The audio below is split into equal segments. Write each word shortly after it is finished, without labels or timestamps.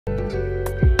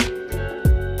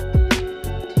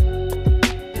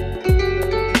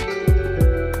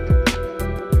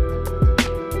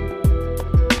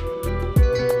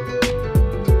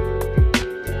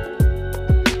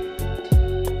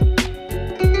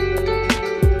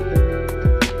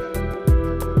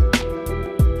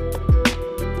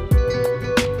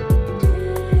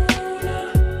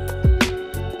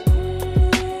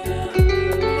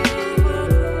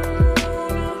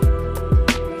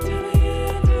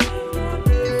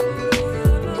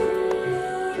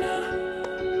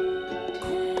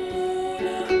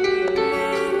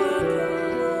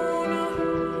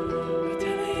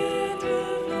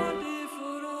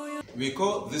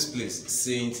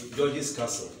St. George's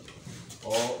Castle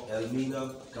or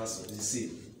Elmina Castle. You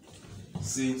see,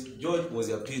 St. George was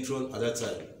their patron at that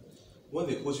time. When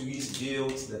the Portuguese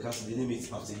built the castle, they named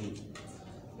it after him.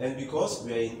 And because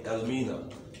we are in Elmina,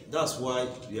 that's why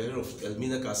we are heard of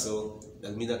Elmina Castle,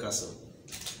 Elmina Castle.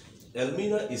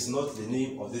 Elmina is not the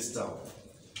name of this town.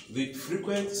 The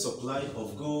frequent supply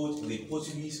of gold the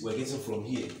Portuguese were getting from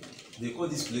here, they call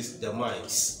this place the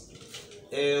mines.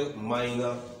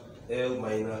 Elmina,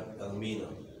 Elmina.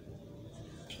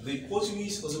 The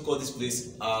Portuguese also call this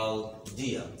place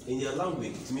Aldeia. In their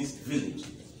language, it means village.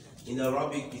 In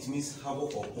Arabic, it means harbor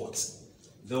or port.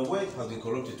 The word has been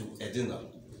corrupted to Edina,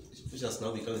 which has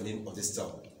now become the name of this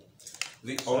town.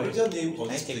 The original name of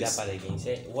this place. That part again.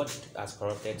 Say what has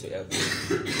corrupted to Elmina?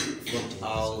 From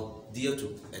Aldeia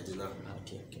to Edina.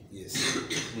 Okay. Yes,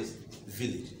 it means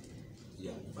village.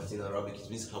 Yeah, but in Arabic, it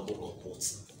means harbor or port.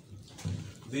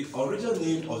 The original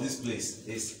name of this place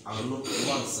is Ano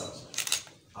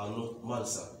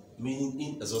Malsa, meaning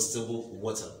inexhaustible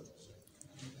water.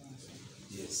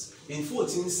 Yes. In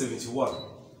 1471,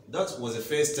 that was the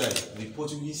first time the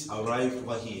Portuguese arrived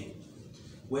over here.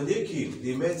 When they came,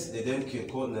 they met the then king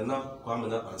called Nana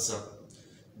Kwamena Ansa.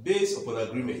 Based upon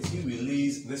agreement, he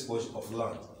released this portion of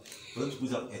land for them to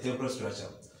put up a temporary structure.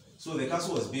 So the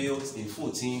castle was built in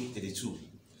 1432.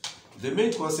 The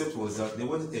main concept was that they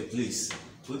wanted a place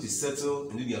for to settle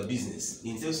and do their business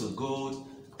in terms of gold,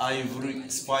 ivory,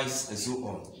 spice, and so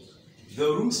on. The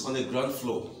rooms on the ground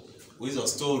floor were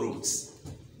storerooms.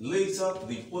 Later,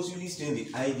 the Portuguese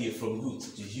changed the idea from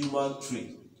goods to human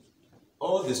trade.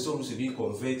 All the storerooms were being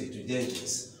converted to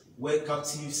dungeons where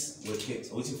captives were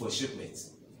kept waiting for shipment.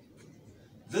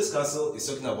 This castle is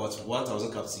talking about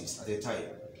 1,000 captives at a time,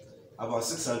 about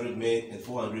 600 men and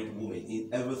 400 women in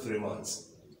every 3 months.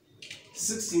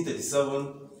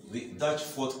 1637, the Dutch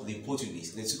fought the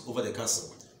Portuguese and they took over the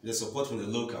castle with the support from the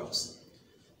locals.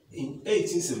 In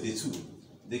 1872,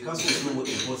 the castle was no more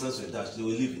important to the Dutch, they were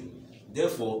leaving.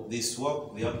 Therefore, they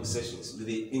swapped their possessions with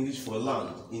the English for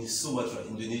land in Sumatra,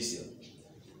 Indonesia.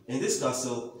 In this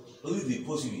castle, only the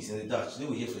Portuguese and the Dutch, they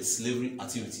were here for slavery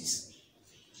activities.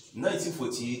 In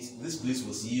 1948, this place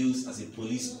was used as a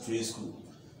police training school.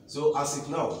 So as of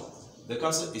now, the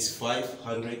castle is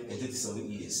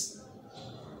 537 years.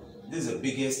 This is the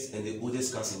biggest and the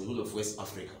oldest castle in the whole of West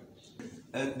Africa.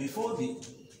 And before the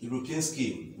Europeans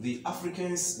came, the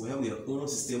Africans were having their own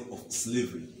system of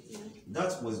slavery.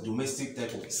 That was domestic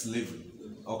type of slavery.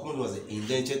 Our common was an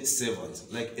indentured servant,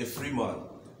 like a free man.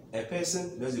 A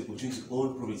person who has the opportunity to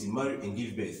own property, marry and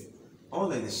give birth.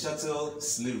 Unlike the chattel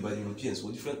slavery by the Europeans,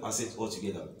 were different assets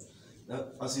altogether. Now,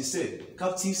 as we said,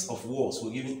 captives of wars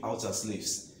were given out as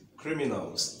slaves.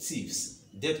 Criminals, thieves,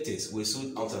 debtors were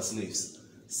sold out as slaves.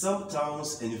 Some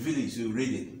towns and villages were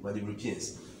raided by the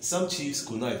Europeans. Some chiefs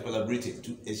collaborated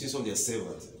to exchange some of their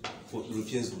servants for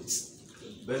European goods.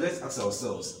 But let's ask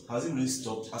ourselves, has it really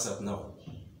stopped as of now?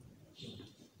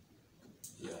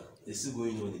 Yeah, it's still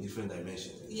going on in a different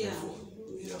dimension. Yeah.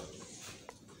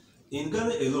 In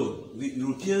Ghana alone, the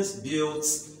Europeans built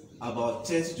about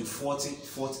 30 to 40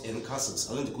 forts and castles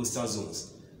along the coastal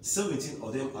zones. 17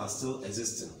 of them are still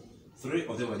existing. 3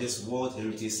 of them are just World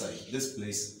Heritage Site. This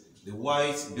place, the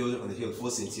white building on the hill,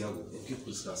 Fort Santiago, and Cape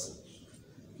Coast Castle.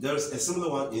 There is a similar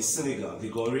one in Senegal, the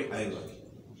Gorée Island,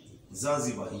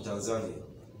 Zanzibar in Tanzania,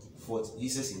 Fort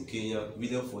Jesus in Kenya,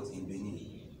 William Fort in Benin,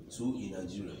 2 in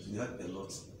Nigeria. We had a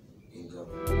lot in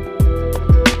Ghana.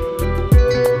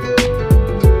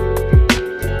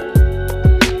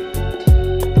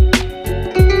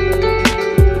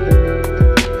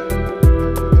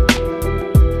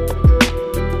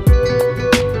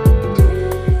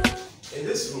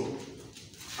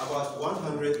 About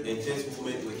 110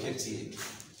 women were kept here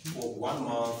for 1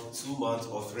 month, 2 months,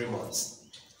 or 3 months.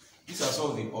 These are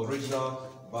some of the original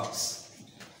bars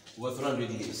over 300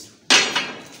 years.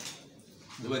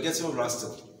 They were getting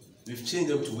rusted. We've changed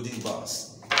them to wooden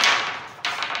bars.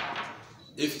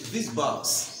 If these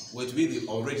bars were to be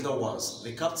the original ones,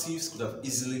 the captives could have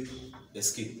easily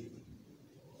escaped.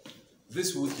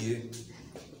 This wood here,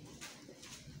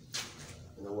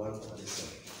 and the one on this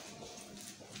side.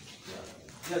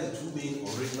 Here are the 2 main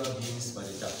original beams by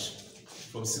the Dutch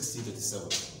from 1637.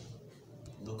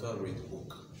 Local red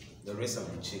oak. The rest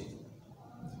have been changed.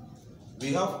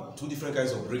 We have 2 different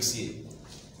kinds of bricks here.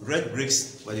 Red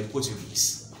bricks by the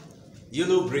Portuguese.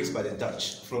 Yellow bricks by the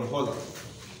Dutch from Holland.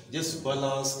 Just to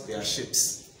balance their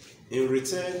ships. In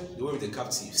return, they went with the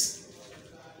captives.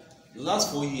 The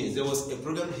last 4 years, there was a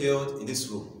program held in this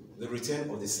room, the return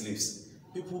of the slaves.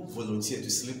 People volunteered to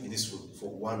sleep in this room for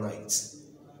 1 night.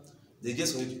 They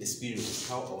just wanted to experience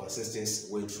how our ancestors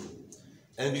went through.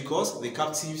 And because the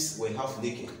captives were half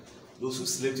naked, those who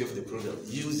slept here for the program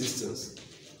used these things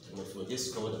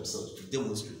just to cover themselves to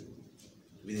demonstrate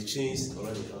with the chains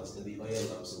around the house and the iron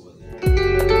lamps over there.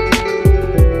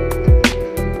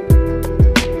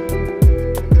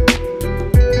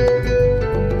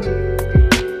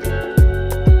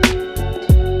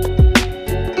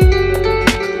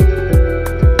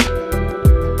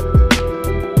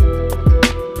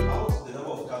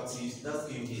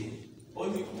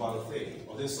 Only 1/3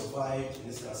 of them survived in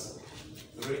this castle.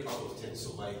 3 out of 10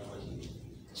 survived one year.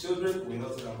 Children were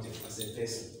not counted as a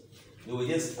person. They were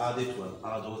just added to an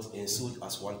adult and sold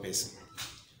as one person.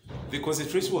 The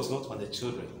concentration was not on the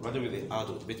children, rather with the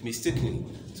adult, but mistakenly,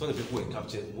 some of the people were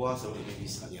captured while some of the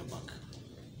babies at their back.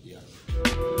 Yeah.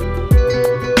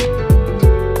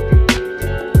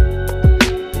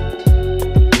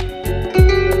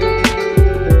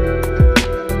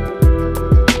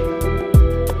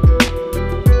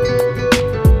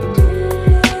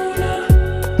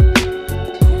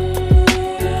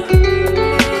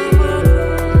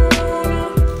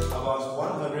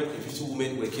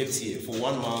 Here for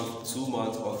 1 month, 2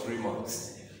 months, or 3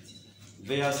 months.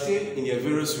 They are stayed in their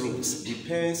various rooms,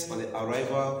 depends on the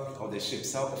arrival of the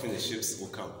ships, how often the ships will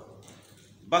come.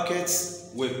 Buckets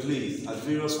were placed at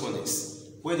various corners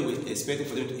where they were expected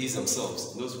for them to ease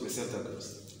themselves in those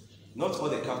receptacles. Not all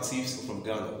the captives were from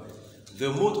Ghana. The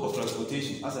mode of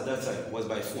transportation, as at that time, was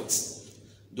by foot.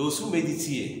 Those who made it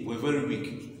here were very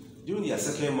weak. During their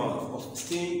second month of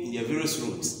staying in their various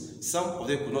rooms, some of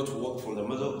them could not walk from the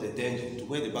middle of the dungeon to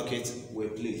where the buckets were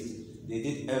placed. They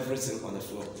did everything on the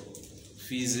floor.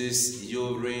 Feces,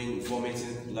 urine,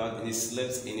 vomiting, blood, and they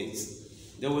slept in it.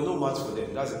 There were no mats for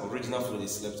them. That's the original floor they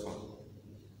slept on.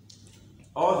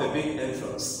 All the big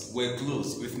entrances were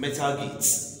closed with metal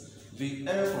gates. The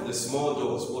air from the small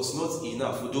doors was not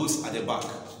enough for those at the back.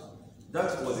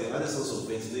 That was the other source of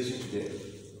ventilation to them.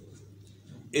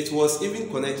 It was even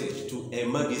connected to a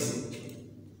magazine.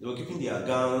 They were keeping their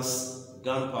guns,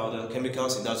 gunpowder,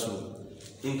 chemicals in that room.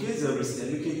 In case there is a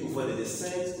leakage over there, the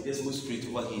scent just moved straight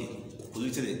over here,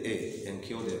 polluted the air, and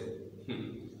killed them.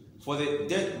 For the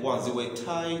dead ones, they were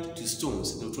tied to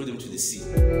stones and throw them to the sea.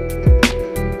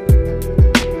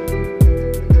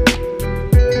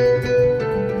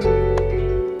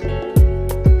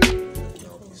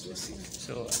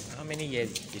 So, how many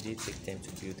years did it take them to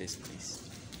build this place?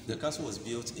 The castle was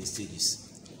built in stages,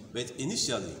 but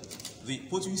initially, the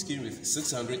Portuguese came with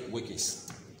 600 workers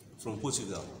from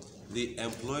Portugal. They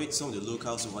employed some of the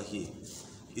locals over here.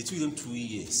 It took them 2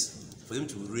 years for them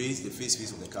to raise the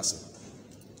face of the castle.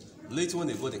 Later, when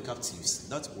they got the captives,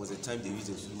 that was the time they used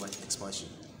them to do much expansion.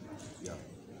 Yeah,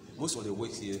 most of the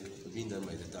work here were being done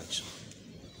by the Dutch.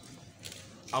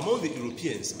 Among the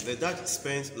Europeans, the Dutch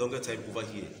spent longer time over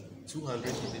here,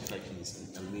 285 years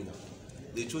in Elmina.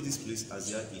 They chose this place as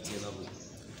their eternal home.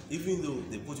 Even though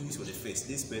the Portuguese were the first,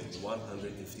 they spent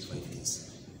 155 years.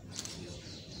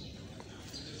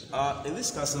 In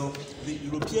this castle, the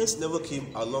Europeans never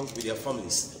came along with their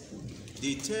families.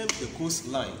 They termed the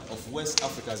coastline of West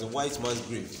Africa as a white man's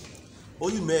grave.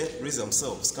 Only men raised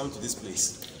themselves come to this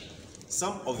place.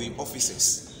 Some of the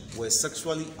officers were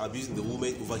sexually abusing the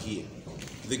women over here.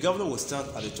 The governor would stand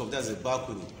at the top, that's a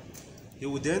balcony. He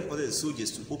would then order the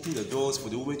soldiers to open the doors for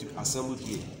the women to assemble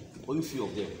here. Only few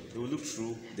of them. He will look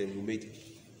through, then he will make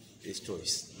his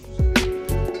choice.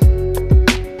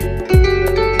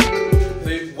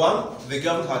 The one the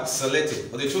government had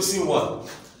selected, or the chosen one,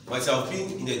 might have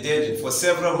been in the dungeon for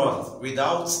several months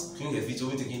without cleaning her feet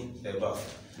or taking a bath.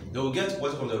 They will get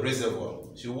water from the reservoir.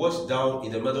 She will wash down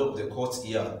in the middle of the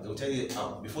courtyard. They will tell you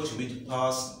before she will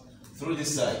pass through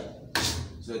this side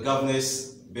to the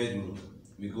governor's bedroom.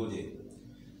 We go there.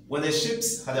 When the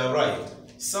ships had arrived,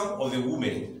 some of the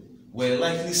women were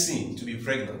likely seen to be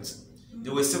pregnant. They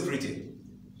were separated.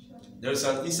 There is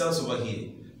an instance over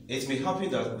here. It may happen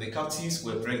that the captives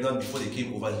were pregnant before they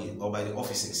came over here, or by the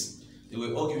officers. They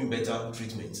were all given better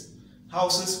treatment.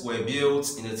 Houses were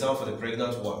built in the town for the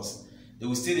pregnant ones. They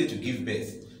would stay there to give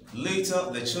birth. Later,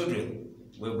 the children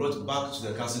were brought back to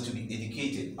the castle to be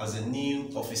educated as the new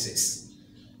officers.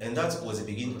 And that was the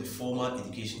beginning of the formal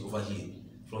education over here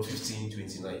from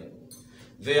 1529.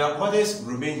 Their mothers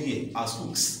remained here as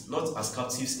hooks, not as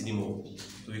captives anymore.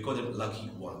 So we call them lucky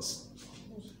ones.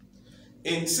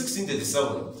 In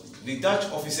 1637, the Dutch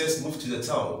officers moved to the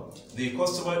town. They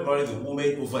customarily married the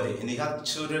women over there and they had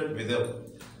children with them.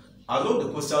 Along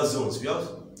the coastal zones, we have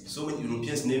so many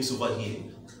Europeans' names over here.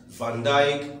 Van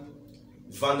Dyke,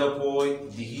 Van der Poel,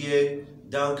 De Heer,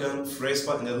 Duncan,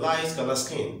 Frespa, and the light color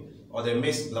skin, or the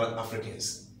mixed blood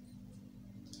Africans.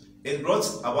 It brought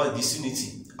about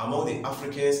disunity among the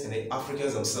Africans and the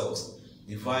Africans themselves.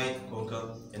 divide,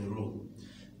 conquer, and rule.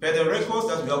 Per the records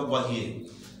that we have over here,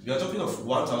 we are talking of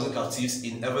 1,000 captives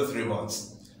in every 3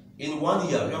 months. In 1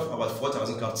 year, we have about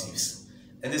 4,000 captives.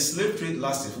 And the slave trade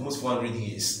lasted for almost 400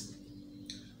 years.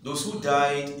 Those who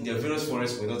died in their various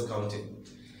forests were not counted.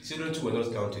 Children too were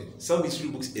not counted. Some history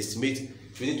books estimate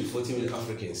 20 to 40 million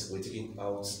Africans were taken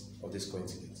out of this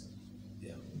continent.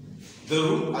 Yeah. The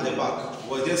room at the back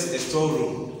was just a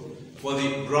storeroom for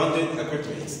the branded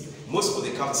equipment. Most of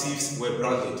the captives were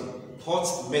branded.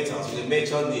 Hot metals with the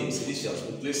merchant names, initials,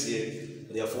 were placed here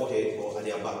on their forehead or at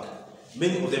their back.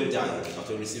 Many of them died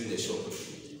after receiving the shock.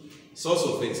 Source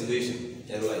of ventilation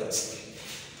and light.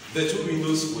 The 2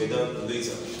 windows were done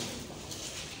later.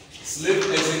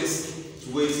 Slave exits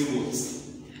to waiting rooms.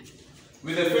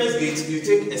 With the first gate, you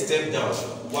take a step down,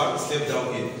 1 step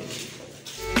down here.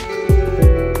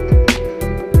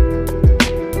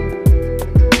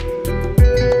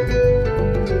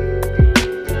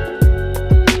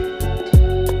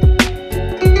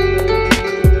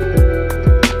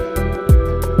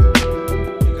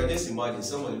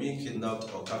 Someone being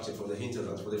kidnapped or captured from the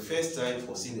hinterland for the first time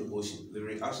or seeing the ocean, the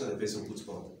reaction the person puts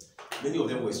on. Many of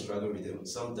them were struggling with them.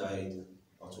 Some died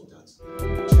out of that.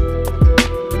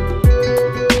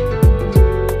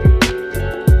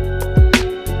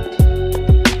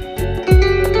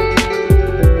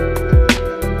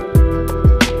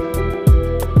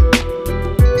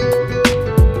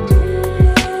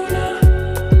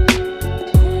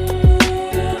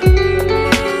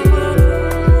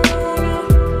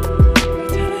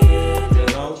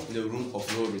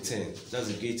 That's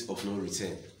the gate of no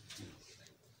return.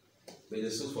 May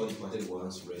the souls for departed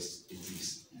ones rest in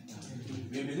peace.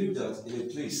 We believe that in a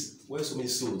place where so many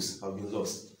souls have been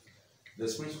lost, the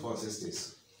spiritual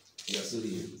ancestors, they are still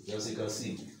here. As you can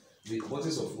see, the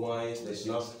bottles of wine, the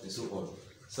schnapps, and so on.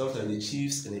 Sometimes the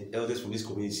chiefs and the elders from this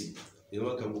community, they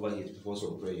don't come over here to perform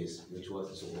some prayers, rituals,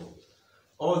 and so on.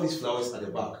 All these flowers at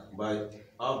the back by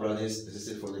our brothers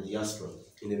assisted from the diaspora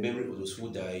in the memory of those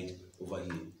who died over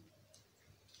here.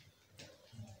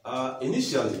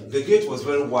 Initially, the gate was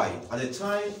very wide. At the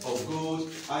time of gold,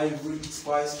 ivory,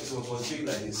 spice, it was big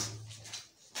like this.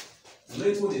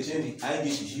 Later, when they changed the iron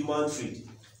gate to human trade,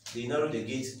 they narrowed the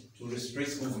gate to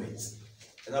restrict movement.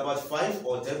 And about 5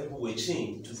 or 10 people were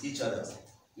chained to each other.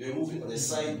 They were moving on the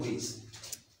sideways,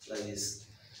 like this.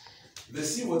 The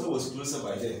sea water was closer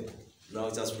by then. Now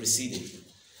it has receded.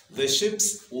 The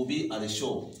ships will be at the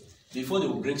shore before they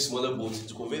will bring smaller boats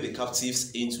to convey the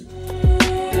captives into.